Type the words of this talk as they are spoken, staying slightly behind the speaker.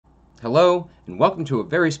Hello, and welcome to a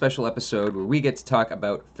very special episode where we get to talk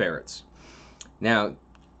about ferrets. Now,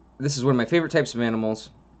 this is one of my favorite types of animals,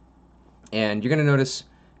 and you're going to notice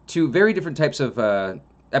two very different types of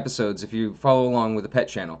episodes if you follow along with the pet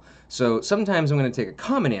channel. So sometimes I'm going to take a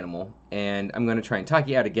common animal and I'm going to try and talk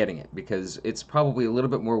you out of getting it because it's probably a little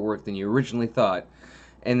bit more work than you originally thought.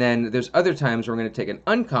 And then there's other times where I'm going to take an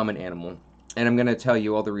uncommon animal and I'm going to tell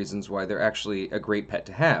you all the reasons why they're actually a great pet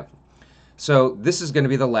to have. So this is going to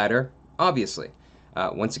be the latter, obviously.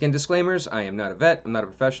 Once again, disclaimers, I am not a vet, I'm not a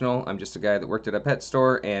professional, I'm just a guy that worked at a pet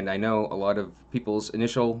store, and I know a lot of people's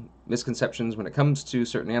initial misconceptions when it comes to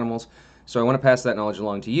certain animals, so I want to pass that knowledge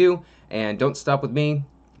along to you, and don't stop with me.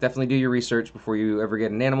 Definitely do your research before you ever get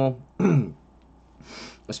an animal,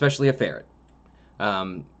 especially a ferret.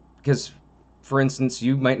 Because, for instance,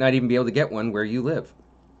 you might not even be able to get one where you live.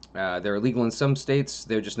 They're illegal in some states,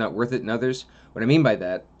 they're just not worth it in others. What I mean by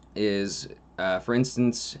that is, for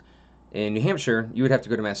instance, in New Hampshire, you would have to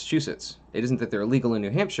go to Massachusetts. It isn't that they're illegal in New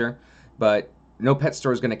Hampshire, but no pet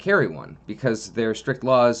store is going to carry one because there are strict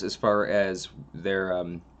laws as far as their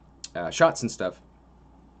shots and stuff,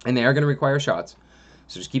 and they are going to require shots.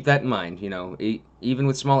 So just keep that in mind. You know, even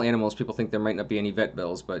with small animals, people think there might not be any vet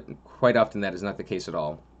bills, but quite often that is not the case at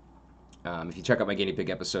all. If you check out my guinea pig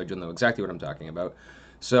episode, you'll know exactly what I'm talking about.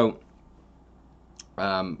 So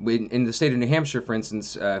in the state of New Hampshire, for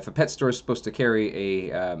instance, if a pet store is supposed to carry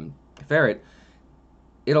a ferret,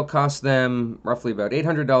 it'll cost them roughly about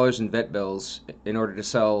 $800 in vet bills in order to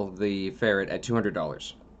sell the ferret at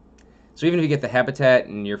 $200. So even if you get the habitat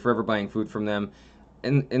and you're forever buying food from them,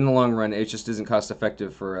 in the long run, it just isn't cost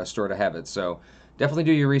effective for a store to have it. So definitely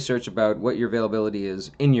do your research about what your availability is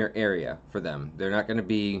in your area for them. They're not going to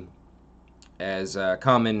be as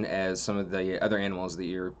common as some of the other animals that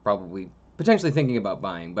you're probably potentially thinking about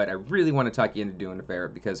buying, but I really want to talk you into doing a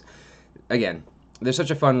ferret because, again, they're such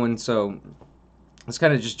a fun one. So let's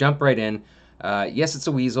kind of just jump right in. Yes, it's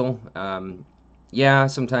a weasel. Yeah,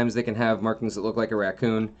 sometimes they can have markings that look like a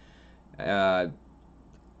raccoon.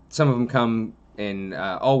 Some of them come in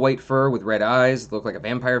all white fur with red eyes, look like a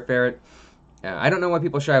vampire ferret. I don't know why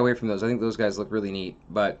people shy away from those. I think those guys look really neat,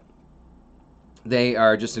 but they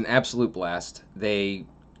are just an absolute blast. They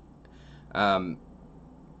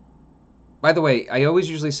by the way, I always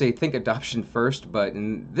usually say think adoption first, but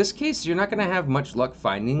in this case, you're not going to have much luck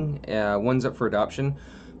finding ones up for adoption.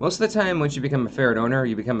 Most of the time, once you become a ferret owner,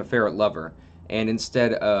 you become a ferret lover. And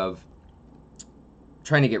instead of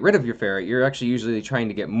trying to get rid of your ferret, you're actually usually trying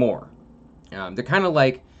to get more. They're kind of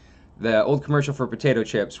like the old commercial for potato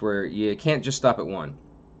chips where you can't just stop at one.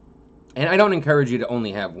 And I don't encourage you to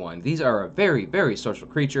only have one. These are a very, very social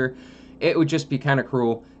creature. It would just be kind of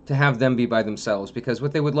cruel to have them be by themselves because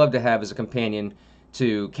what they would love to have is a companion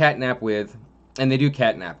to catnap with, and they do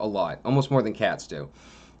catnap a lot, almost more than cats do.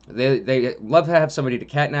 They love to have somebody to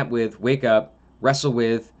catnap with, wake up, wrestle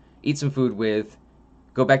with, eat some food with,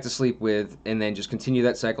 go back to sleep with, and then just continue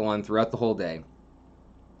that cycle on throughout the whole day.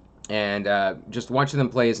 And just watching them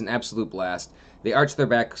play is an absolute blast. They arch their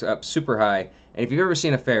backs up super high, and if you've ever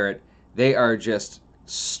seen a ferret, they are just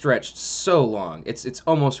stretched so long. It's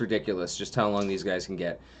almost ridiculous just how long these guys can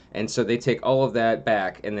get. And so they take all of that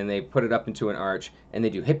back and then they put it up into an arch and they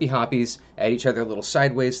do hippie hoppies at each other, little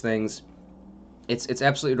sideways things. It's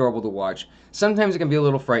absolutely adorable to watch. Sometimes it can be a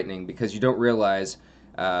little frightening because you don't realize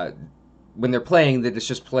when they're playing that it's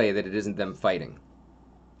just play, that it isn't them fighting.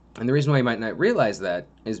 And the reason why you might not realize that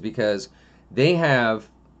is because they have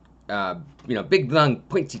big, long,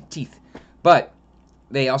 pointy teeth, but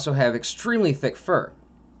they also have extremely thick fur.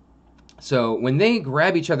 So when they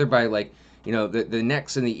grab each other by the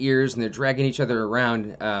necks and the ears and they're dragging each other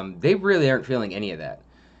around, they really aren't feeling any of that.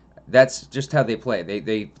 That's just how they play.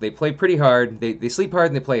 They play pretty hard. They sleep hard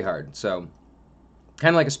and they play hard. So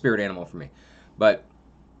kind of like a spirit animal for me. But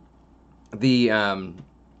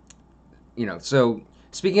so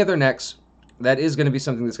speaking of their necks, that is going to be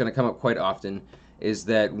something that's going to come up quite often. Is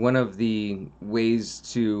that one of the ways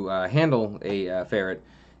to handle a ferret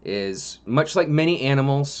is, much like many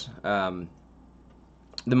animals, the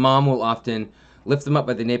mom will often lift them up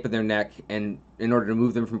by the nape of their neck and in order to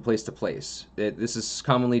move them from place to place. This is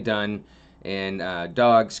commonly done in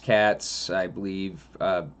dogs, cats, I believe,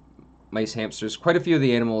 mice, hamsters. Quite a few of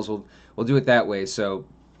the animals will do it that way. So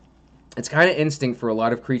it's kind of instinct for a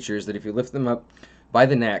lot of creatures that if you lift them up by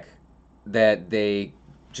the neck, that they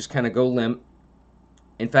just kind of go limp.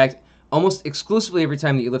 In fact, almost exclusively every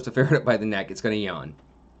time that you lift a ferret up by the neck, it's going to yawn.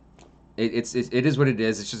 It is what it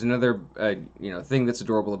is. It's just another thing that's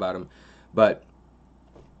adorable about them. But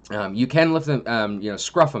you can lift them,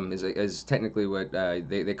 scruff them is technically what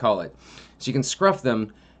they call it. So you can scruff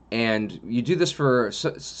them, And you do this for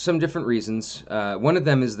some different reasons. One of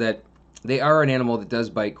them is that they are an animal that does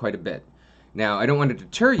bite quite a bit. Now, I don't want to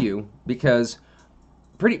deter you because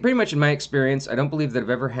pretty much in my experience, I don't believe that I've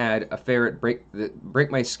ever had a ferret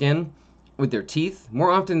break my skin with their teeth.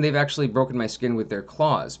 More often, they've actually broken my skin with their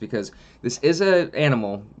claws because this is an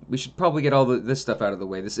animal. We should probably get all this stuff out of the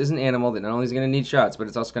way. This is an animal that not only is going to need shots, but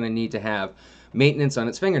it's also going to need to have maintenance on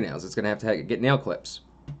its fingernails. It's going to have get nail clips.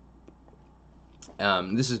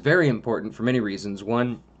 This is very important for many reasons.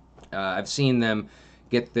 One, I've seen them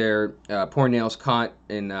get their poor nails caught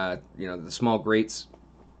in the small grates,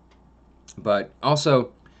 but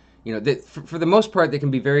also, for the most part, they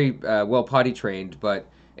can be very well potty trained, but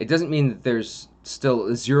it doesn't mean that there's still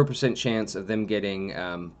a 0% chance of them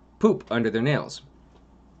getting poop under their nails.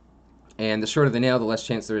 And the shorter the nail, the less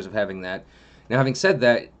chance there is of having that. Now, having said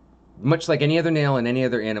that, much like any other nail in any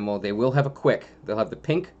other animal, they will have a quick. They'll have the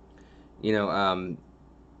pink,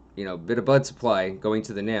 bit of blood supply going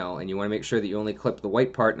to the nail, and you want to make sure that you only clip the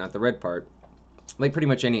white part, not the red part, like pretty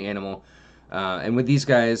much any animal. And with these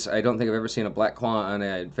guys, I don't think I've ever seen a black claw on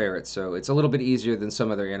a ferret, so it's a little bit easier than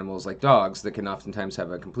some other animals like dogs that can oftentimes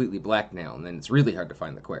have a completely black nail, and then it's really hard to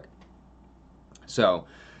find the quick. So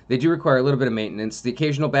they do require a little bit of maintenance, the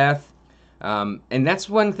occasional bath, and that's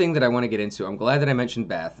one thing that I want to get into. I'm glad that I mentioned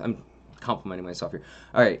bath. I'm complimenting myself here.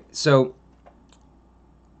 All right, so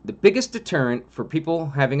the biggest deterrent for people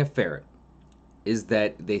having a ferret is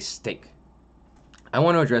that they stink. I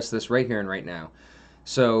want to address this right here and right now.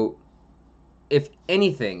 So if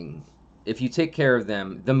anything, if you take care of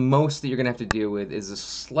them, the most that you're going to have to deal with is the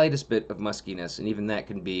slightest bit of muskiness, and even that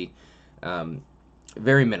can be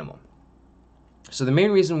very minimal. So the main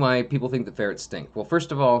reason why people think that ferrets stink, well,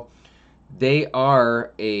 first of all, they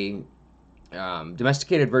are a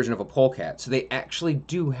domesticated version of a polecat, so they actually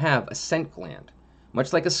do have a scent gland,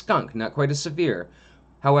 much like a skunk, not quite as severe.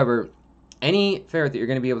 However, any ferret that you're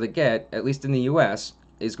going to be able to get, at least in the U.S.,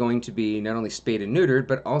 is going to be not only spayed and neutered,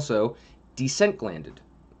 but also descent glanded.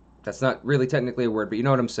 That's not really technically a word, but you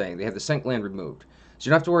know what I'm saying. They have the scent gland removed. So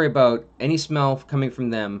you don't have to worry about any smell coming from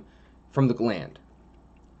them from the gland.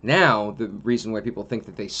 Now, the reason why people think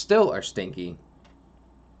that they still are stinky,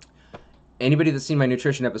 anybody that's seen my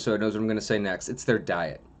nutrition episode knows what I'm going to say next. It's their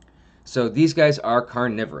diet. So these guys are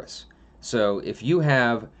carnivorous. So if you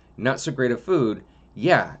have not so great of food,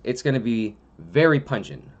 yeah, it's going to be very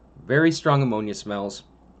pungent, very strong ammonia smells.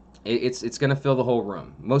 It's going to fill the whole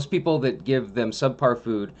room. Most people that give them subpar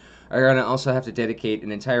food are going to also have to dedicate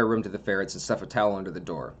an entire room to the ferrets and stuff a towel under the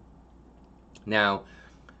door. Now,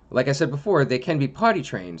 like I said before, they can be potty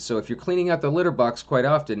trained. So if you're cleaning out the litter box quite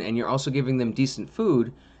often and you're also giving them decent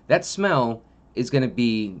food, that smell is going to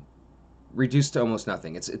be reduced to almost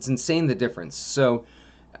nothing. It's insane the difference. So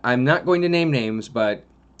I'm not going to name names, but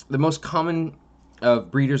the most common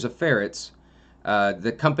of breeders of ferrets,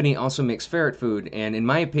 the company also makes ferret food, and in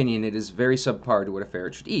my opinion, it is very subpar to what a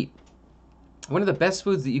ferret should eat. One of the best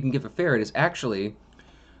foods that you can give a ferret is actually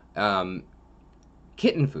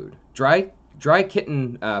kitten food, dry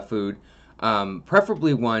kitten food,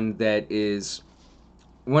 preferably one that is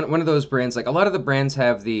one of those brands. Like a lot of the brands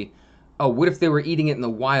have the, oh, what if they were eating it in the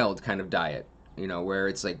wild kind of diet, where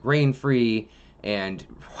it's like grain-free and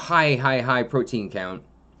high protein count.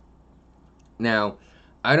 Now,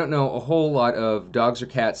 I don't know a whole lot of dogs or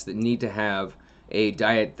cats that need to have a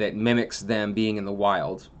diet that mimics them being in the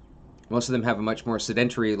wild. Most of them have a much more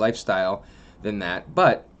sedentary lifestyle than that.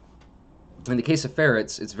 But in the case of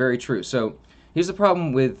ferrets, it's very true. So here's the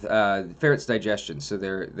problem with ferrets' digestion. So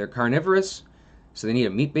they're carnivorous, so they need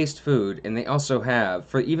a meat-based food, and they also have,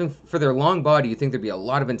 even for their long body, you think there'd be a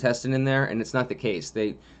lot of intestine in there, and it's not the case.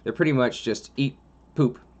 They're pretty much just eat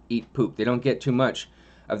poop. They don't get too much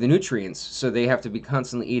of the nutrients, so they have to be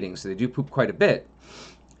constantly eating. So they do poop quite a bit.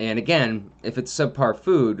 And again, if it's subpar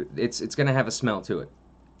food, it's going to have a smell to it.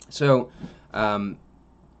 So I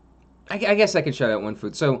guess I can shout out one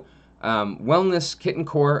food. So Wellness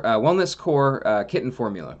Core Kitten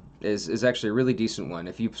Formula is actually a really decent one.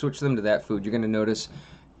 If you switch them to that food, you're going to notice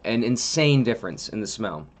an insane difference in the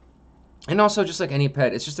smell. And also, just like any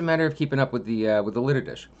pet, it's just a matter of keeping up with the litter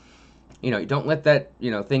dish. You don't let that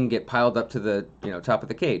thing get piled up to the top of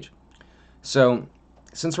the cage. So,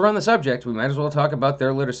 since we're on the subject, we might as well talk about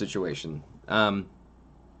their litter situation.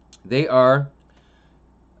 They are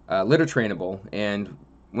litter trainable, and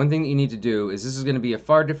one thing that you need to do is this is going to be a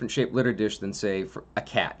far different shaped litter dish than, say, for a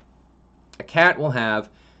cat. A cat will have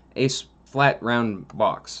a flat, round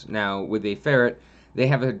box. Now, with a ferret, they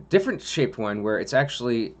have a different shaped one where it's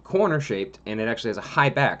actually corner shaped and it actually has a high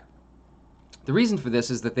back. The reason for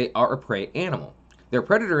this is that they are a prey animal. They're a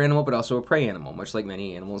predator animal, but also a prey animal, much like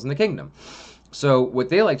many animals in the kingdom. So what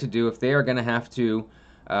they like to do if they are going to have to,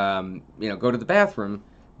 go to the bathroom,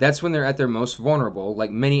 that's when they're at their most vulnerable, like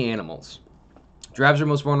many animals. Giraffes are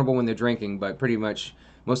most vulnerable when they're drinking, but pretty much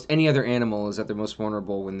most any other animal is at their most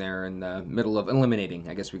vulnerable when they're in the middle of eliminating,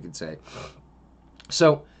 I guess we could say.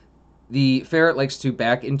 So the ferret likes to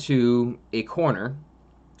back into a corner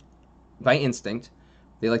by instinct.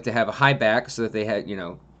 They like to have a high back so that they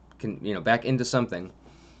can back into something,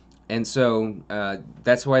 and so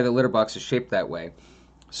that's why the litter box is shaped that way.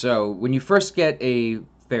 So when you first get a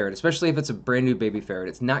ferret, especially if it's a brand new baby ferret,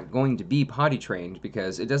 it's not going to be potty trained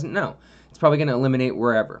because it doesn't know. It's probably going to eliminate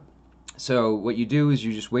wherever. So what you do is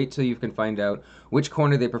you just wait till you can find out which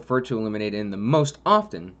corner they prefer to eliminate in the most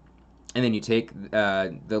often, and then you take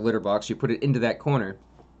the litter box, you put it into that corner,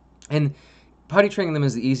 and potty training them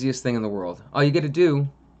is the easiest thing in the world. All you got to do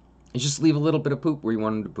is just leave a little bit of poop where you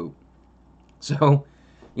want them to poop. So,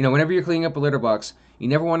 whenever you're cleaning up a litter box, you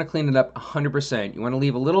never want to clean it up 100%. You want to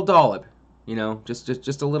leave a little dollop,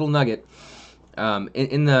 just a little nugget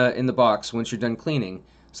in the box once you're done cleaning,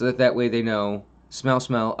 so that way they know,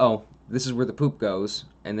 smell. Oh, this is where the poop goes,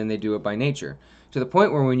 and then they do it by nature. To the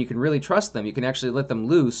point where when you can really trust them, you can actually let them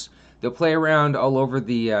loose. They'll play around all over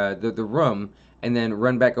the room, and then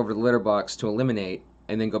run back over to the litter box to eliminate,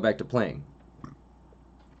 and then go back to playing.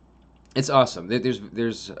 It's awesome.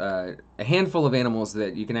 There's a handful of animals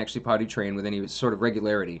that you can actually potty train with any sort of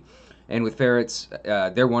regularity, and with ferrets,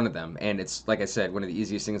 they're one of them. And it's, like I said, one of the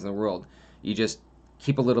easiest things in the world. You just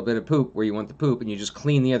keep a little bit of poop where you want the poop, and you just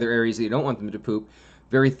clean the other areas that you don't want them to poop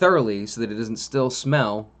very thoroughly, so that it doesn't still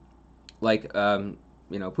smell like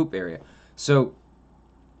poop area. So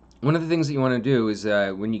one of the things that you want to do is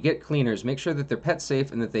when you get cleaners, make sure that they're pet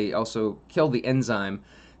safe and that they also kill the enzyme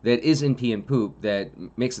that is in pee and poop that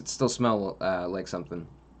makes it still smell like something.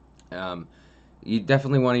 You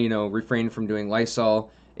definitely want to refrain from doing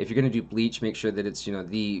Lysol. If you're going to do bleach, make sure that it's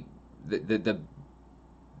the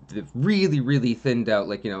really really thinned out,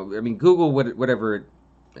 Google whatever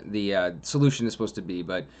the solution is supposed to be,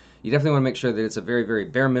 but you definitely want to make sure that it's a very very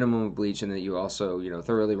bare minimum of bleach, and that you also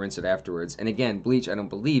thoroughly rinse it afterwards. And again, bleach, I don't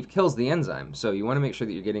believe, kills the enzyme, so you want to make sure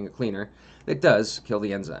that you're getting a cleaner that does kill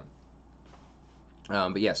the enzyme.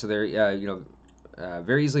 But yeah, so they're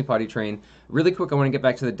very easily potty trained. Really quick, I want to get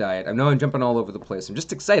back to the diet. I know I'm jumping all over the place. I'm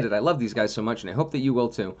just excited. I love these guys so much, and I hope that you will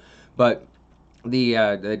too. But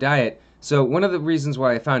the diet. So one of the reasons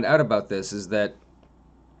why I found out about this is that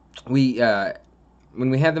we when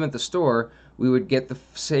we had them at the store, we would get the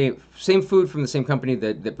same food from the same company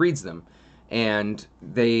that breeds them, and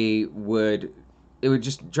it would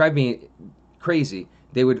just drive me crazy.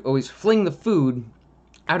 They would always fling the food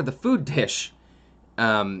out of the food dish.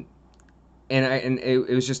 And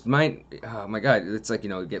it was just oh my god, it's like,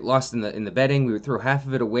 get lost in the bedding. We would throw half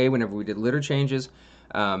of it away whenever we did litter changes,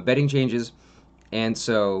 bedding changes. And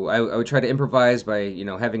so I would try to improvise by,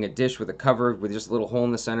 having a dish with a cover with just a little hole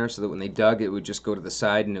in the center, so that when they dug, it would just go to the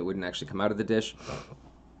side and it wouldn't actually come out of the dish.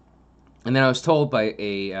 And then I was told by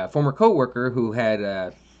a former coworker who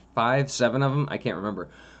had 5, 7 of them, I can't remember,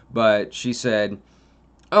 but she said,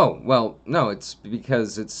 "Oh, well, no, it's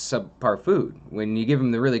because it's subpar food. When you give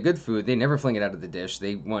them the really good food, they never fling it out of the dish.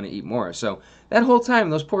 They want to eat more." So that whole time,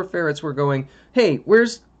 those poor ferrets were going, "Hey,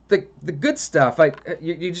 where's the good stuff?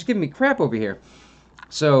 You're just giving me crap over here."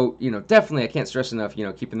 So, definitely I can't stress enough,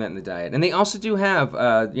 keeping that in the diet. And they also do have,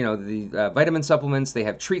 the vitamin supplements. They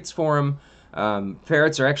have treats for them.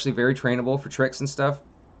 Ferrets are actually very trainable for tricks and stuff.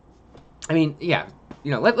 I mean, yeah,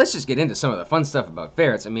 let's just get into some of the fun stuff about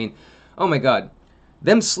ferrets. I mean, oh my God.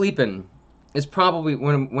 Them sleeping is probably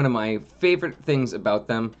one of my favorite things about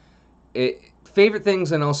them. Favorite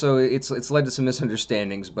things, and also it's led to some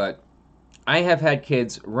misunderstandings, but I have had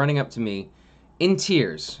kids running up to me in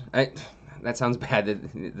tears. That sounds bad.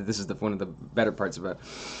 That this is one of the better parts about it.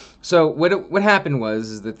 So what happened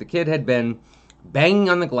was that the kid had been banging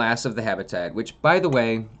on the glass of the habitat, which, by the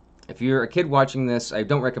way, if you're a kid watching this, I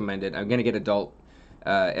don't recommend it. I'm going to get adult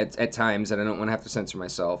at times, and I don't want to have to censor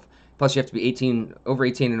myself. Plus, you have to be over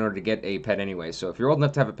 18 in order to get a pet anyway. So if you're old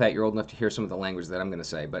enough to have a pet, you're old enough to hear some of the language that I'm going to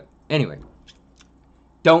say. But anyway,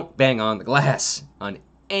 don't bang on the glass on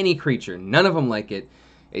any creature. None of them like it.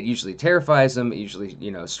 It usually terrifies them. It usually,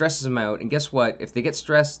 stresses them out. And guess what? If they get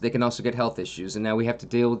stressed, they can also get health issues. And now we have to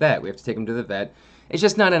deal with that. We have to take them to the vet. It's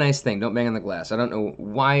just not a nice thing. Don't bang on the glass. I don't know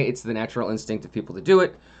why it's the natural instinct of people to do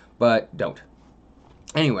it, but don't.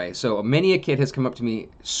 Anyway, so many a kid has come up to me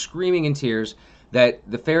screaming in tears that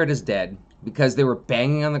the ferret is dead because they were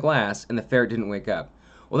banging on the glass and the ferret didn't wake up.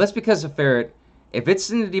 Well, that's because a ferret, if it's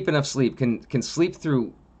in a deep enough sleep, can sleep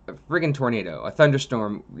through a friggin' tornado, a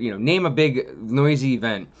thunderstorm, name a big noisy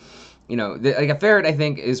event, like a ferret, I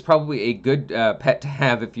think, is probably a good pet to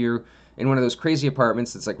have if you're in one of those crazy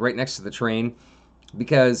apartments that's like right next to the train,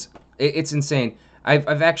 because it's insane.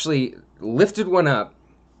 I've actually lifted one up,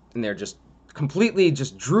 and they're just completely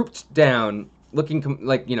just drooped down, looking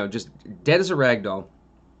like just dead as a rag doll,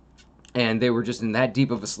 and they were just in that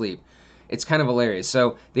deep of a sleep. It's kind of hilarious.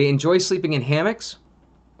 So they enjoy sleeping in hammocks,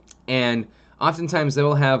 and oftentimes they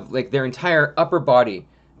will have like their entire upper body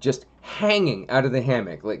just hanging out of the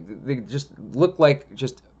hammock. Like they just look like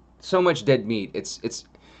just so much dead meat. It's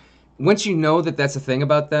once you know that that's a thing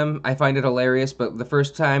about them, I find it hilarious. But the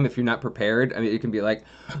first time, if you're not prepared, I mean, it can be like,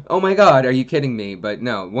 "Oh my God, are you kidding me?" But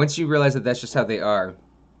no, once you realize that that's just how they are,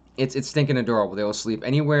 it's stinking adorable. They will sleep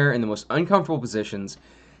anywhere in the most uncomfortable positions,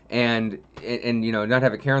 and not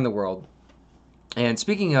have a care in the world. And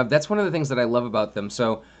speaking of, that's one of the things that I love about them.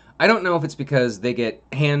 So I don't know if it's because they get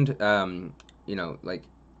like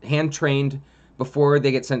hand trained before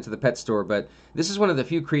they get sent to the pet store, but this is one of the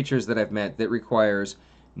few creatures that I've met that requires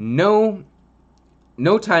no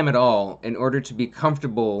no time at all in order to be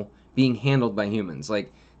comfortable being handled by humans.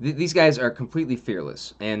 Like these guys are completely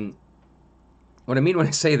fearless, and what I mean when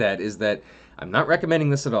I say that is that I'm not recommending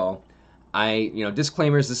this at all.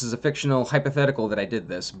 Disclaimers: this is a fictional hypothetical that I did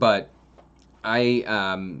this, but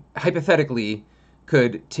I hypothetically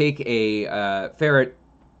could take a ferret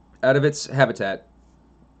out of its habitat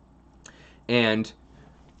and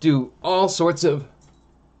do all sorts of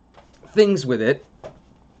things with it,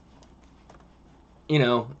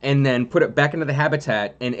 and then put it back into the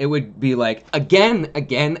habitat, and it would be like, again,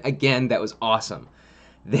 again, again, that was awesome.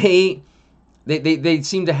 They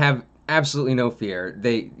seem to have absolutely no fear.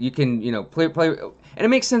 You can play, and it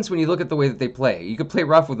makes sense when you look at the way that they play. You could play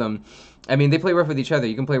rough with them. I mean, they play rough with each other.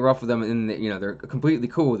 You can play rough with them, and they're completely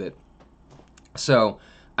cool with it. So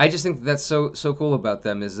I just think that's so cool about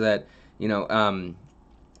them is that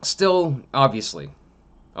still obviously,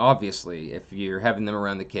 if you're having them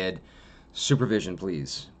around the kid, supervision,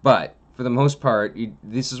 please. But for the most part,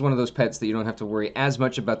 this is one of those pets that you don't have to worry as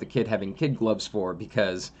much about the kid having kid gloves for,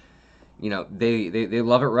 because they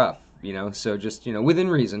love it rough. So just within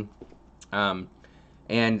reason.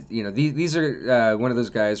 These are one of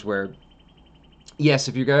those guys where, yes,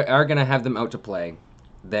 if you are going to have them out to play,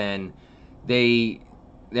 then they're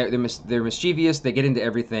mischievous. They get into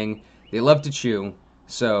everything. They love to chew.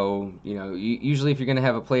 So usually if you're going to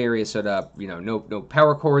have a play area set up, no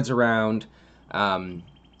power cords around, nothing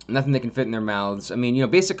that can fit in their mouths. I mean,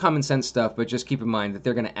 basic common sense stuff, but just keep in mind that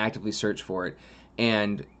they're going to actively search for it.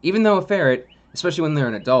 And even though a ferret, especially when they're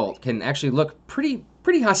an adult, can actually look pretty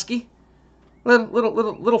husky,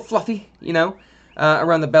 little fluffy,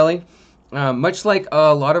 around the belly. Much like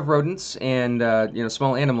a lot of rodents and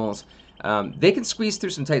small animals, they can squeeze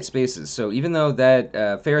through some tight spaces. So even though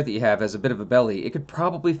that ferret that you have has a bit of a belly, it could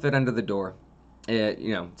probably fit under the door.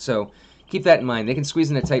 So keep that in mind. They can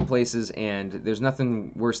squeeze into tight places, and there's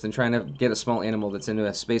nothing worse than trying to get a small animal that's into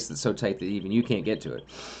a space that's so tight that even you can't get to it.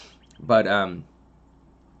 But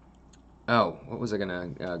what was I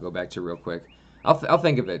gonna go back to real quick? I'll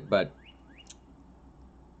think of it, but.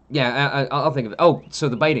 Yeah, I'll think of it. Oh, so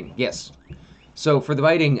the biting, yes. So for the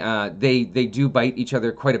biting, they do bite each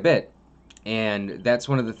other quite a bit, and that's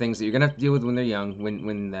one of the things that you're gonna have to deal with when they're young,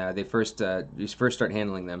 when you first start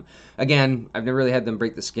handling them. Again, I've never really had them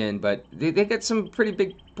break the skin, but they get some pretty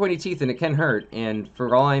big pointy teeth, and it can hurt. And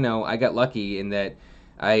for all I know, I got lucky in that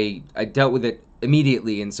I dealt with it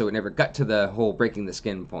immediately, and so it never got to the whole breaking the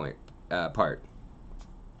skin part. But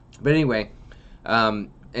anyway, and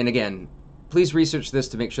again, please research this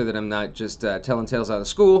to make sure that I'm not just telling tales out of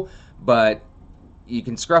school, but you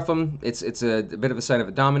can scruff them. It's a bit of a sign of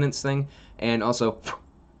a dominance thing, and also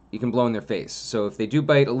you can blow in their face. So if they do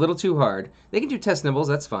bite a little too hard, they can do test nibbles,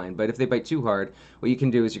 that's fine, but if they bite too hard, what you can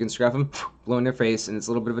do is you can scruff them, blow in their face, and it's a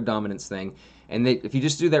little bit of a dominance thing. And if you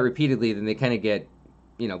just do that repeatedly, then they kind of get,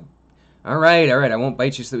 all right, I won't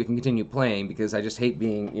bite you so that we can continue playing, because I just hate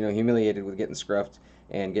being, humiliated with getting scruffed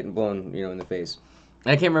and getting blown, in the face.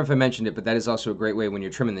 And I can't remember if I mentioned it, but that is also a great way when you're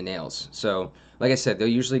trimming the nails. So, like I said, they'll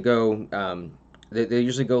usually go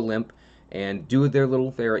limp and do their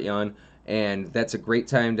little ferret yawn, and that's a great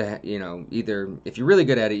time to either, if you're really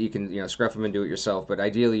good at it, you can scruff them and do it yourself. But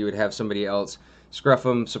ideally, you would have somebody else scruff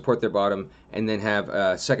them, support their bottom, and then have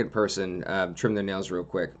a second person trim their nails real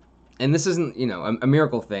quick. And this isn't a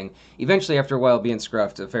miracle thing. Eventually, after a while being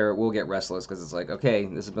scruffed, a ferret will get restless because it's like, okay,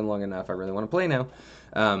 this has been long enough. I really want to play now.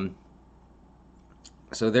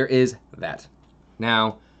 So there is that.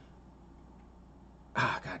 Now,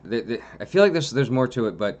 God, I feel like there's more to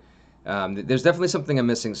it, but there's definitely something I'm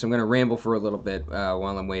missing, so I'm going to ramble for a little bit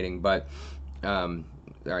while I'm waiting. But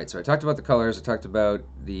All right, so I talked about the colors. I talked about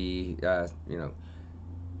the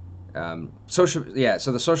social. Yeah,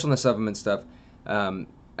 so the socialness of them and stuff.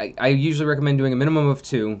 I usually recommend doing a minimum of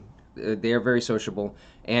two. They are very sociable,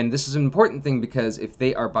 and this is an important thing because if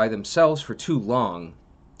they are by themselves for too long,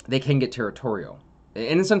 they can get territorial.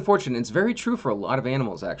 And it's unfortunate. It's very true for a lot of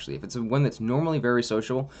animals, actually. If it's one that's normally very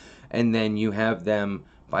social, and then you have them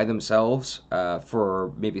by themselves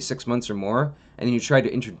for maybe 6 months or more, and then you try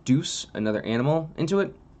to introduce another animal into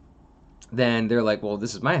it, then they're like, "Well,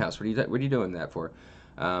 this is my house. What are you doing that for?"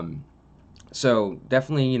 Um, so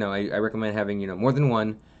definitely, I recommend having more than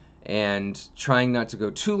one, and trying not to go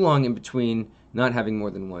too long in between not having more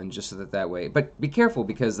than one, just so that way. But be careful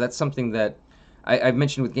because that's something that I've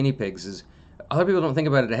mentioned with guinea pigs is a lot of people don't think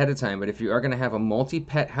about it ahead of time. But if you are going to have a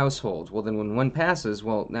multi-pet household, well, then when one passes,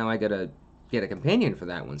 well, now I gotta get a companion for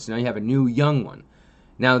that one. So now you have a new young one.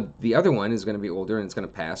 Now the other one is going to be older and it's going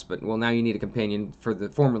to pass, but well, now you need a companion for the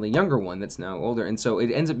formerly younger one that's now older, and so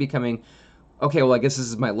it ends up becoming okay. Well, I guess this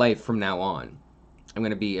is my life from now on. I'm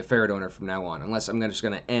going to be a ferret owner from now on, unless I'm just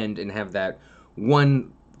going to end and have that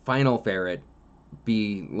one final ferret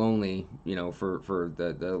be lonely, for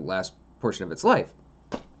the last portion of its life,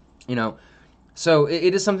 you know. So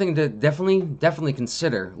it is something to definitely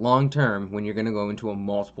consider long term when you're going to go into a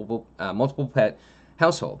multiple pet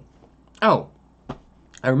household. Oh,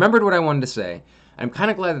 I remembered what I wanted to say. I'm kind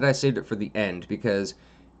of glad that I saved it for the end because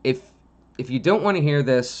if if you don't want to hear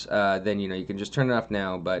this, then you can just turn it off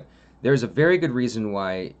now. But there's a very good reason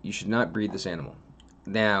why you should not breed this animal.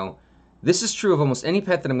 Now, this is true of almost any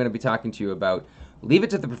pet that I'm going to be talking to you about. Leave it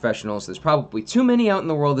to the professionals. There's probably too many out in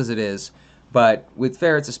the world as it is, but with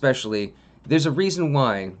ferrets especially, there's a reason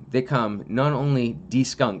why they come not only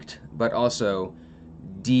de-skunked, but also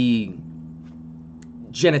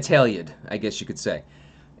de-genitaliaed, I guess you could say.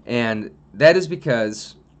 And that is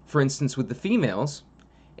because, for instance, with the females,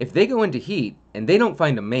 if they go into heat and they don't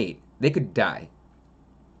find a mate, they could die.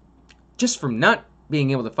 Just from not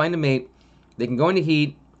being able to find a mate, they can go into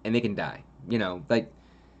heat and they can die.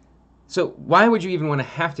 So why would you even want to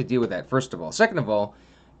have to deal with that, first of all? Second of all,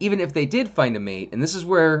 even if they did find a mate, and this is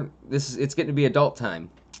where it's getting to be adult time,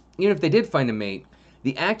 even if they did find a mate,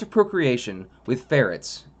 the act of procreation with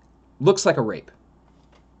ferrets looks like a rape.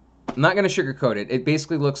 I'm not going to sugarcoat it. It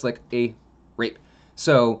basically looks like a rape.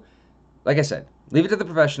 So, like I said, leave it to the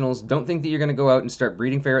professionals. Don't think that you're going to go out and start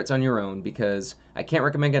breeding ferrets on your own because I can't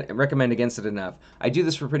recommend against it enough. I do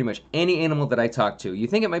this for pretty much any animal that I talk to. You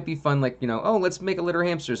think it might be fun, like, oh, let's make a litter of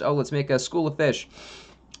hamsters. Oh, let's make a school of fish.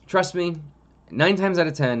 Trust me, 9 times out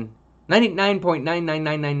of 10,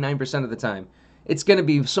 99.99999% of the time, it's going to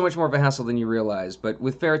be so much more of a hassle than you realize. But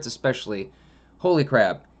with ferrets especially, holy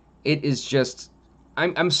crap, it is just...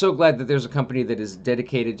 I'm so glad that there's a company that is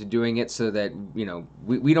dedicated to doing it so that,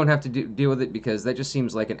 we don't have to deal with it because that just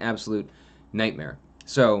seems like an absolute nightmare.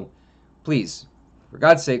 So, please, for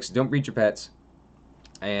God's sakes, don't breed your pets.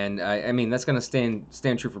 And, I mean, that's going to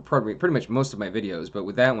stand true for pretty much most of my videos. But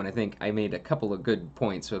with that one, I think I made a couple of good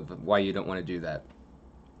points of why you don't want to do that.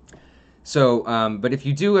 So, but if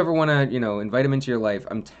you do ever want to, invite them into your life,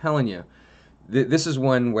 I'm telling you, this is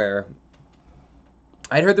one where...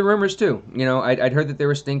 I'd heard the rumors too. I'd heard that they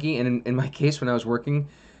were stinky, and in my case, when I was working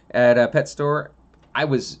at a pet store, it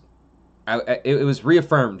was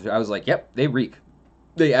reaffirmed. I was like, "Yep, they reek.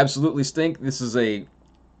 They absolutely stink. This is a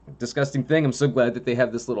disgusting thing." I'm so glad that they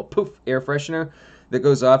have this little poof air freshener that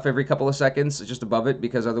goes off every couple of seconds just above it,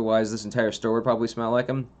 because otherwise, this entire store would probably smell like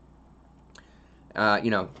them.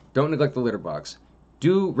 Don't neglect the litter box.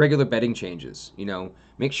 Do regular bedding changes.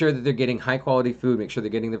 Make sure that they're getting high quality food. Make sure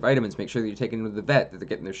they're getting their vitamins. Make sure that you're taking them to the vet, that they're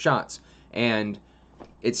getting their shots. And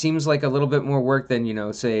it seems like a little bit more work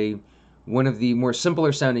than, say, one of the more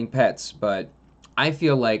simpler sounding pets. But I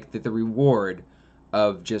feel like that the reward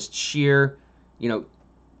of just sheer,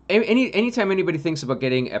 anytime anybody thinks about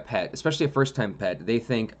getting a pet, especially a first time pet, they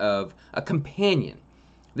think of a companion.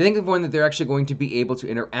 They think of one that they're actually going to be able to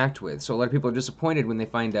interact with. So a lot of people are disappointed when they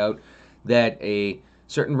find out that a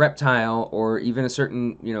certain reptile or even a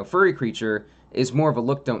certain, furry creature is more of a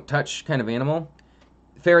look, don't touch kind of animal.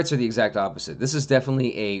 Ferrets are the exact opposite. This is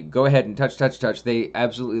definitely a go ahead and touch. They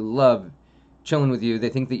absolutely love chilling with you. They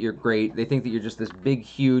think that you're great. They think that you're just this big,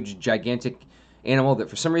 huge, gigantic animal that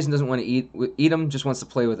for some reason doesn't want to eat them, just wants to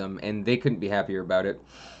play with them, and they couldn't be happier about it.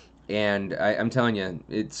 And I'm telling you,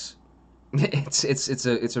 it's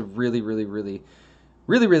a really, really, really,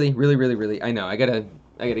 really, really, really, really, really. I know I gotta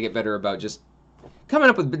get better about just coming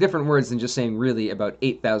up with different words than just saying really about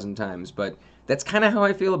 8,000 times, but that's kind of how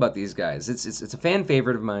I feel about these guys. It's a fan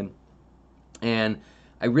favorite of mine, and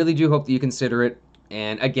I really do hope that you consider it.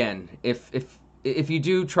 And again, if you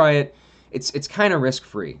do try it, it's kind of risk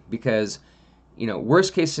free because,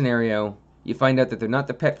 worst case scenario, you find out that they're not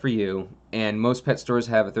the pet for you, and most pet stores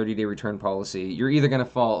have a 30-day return policy. You're either going to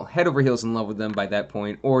fall head over heels in love with them by that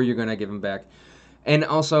point, or you're going to give them back. And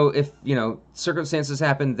also, if circumstances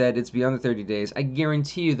happen that it's beyond the 30 days, I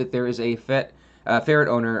guarantee you that there is a ferret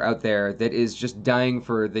owner out there that is just dying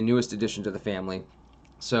for the newest addition to the family.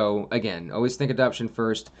 So again, always think adoption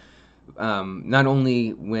first. Not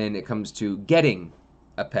only when it comes to getting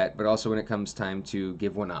a pet, but also when it comes time to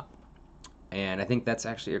give one up. And I think that's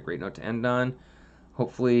actually a great note to end on.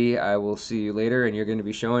 Hopefully, I will see you later, and you're going to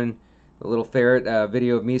be showing the little ferret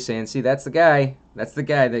video of me saying, "See, that's the guy. That's the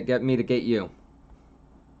guy that got me to get you."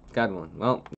 God willing. Well.